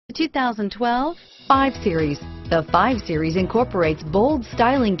2012 5 Series. The 5 Series incorporates bold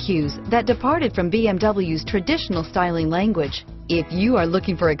styling cues that departed from BMW's traditional styling language. If you are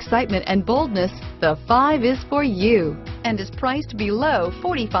looking for excitement and boldness, the 5 is for you and is priced below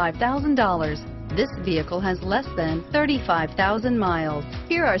 $45,000. This vehicle has less than 35,000 miles.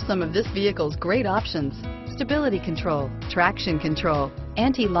 Here are some of this vehicle's great options: stability control, traction control,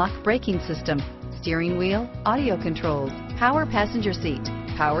 anti-lock braking system, steering wheel audio controls, power passenger seat,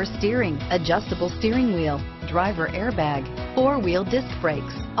 power steering, adjustable steering wheel, driver airbag, 4-wheel disc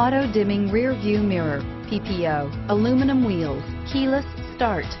brakes, auto-dimming rear view mirror, PPO, aluminum wheels, keyless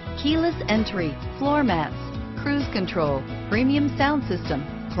start, keyless entry, floor mats, cruise control, premium sound system,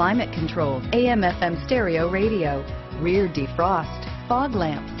 climate control, AM/FM stereo radio, rear defrost, fog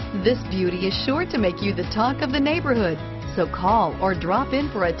lamps. This beauty is sure to make you the talk of the neighborhood. So call or drop in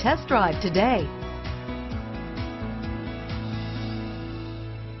for a test drive today.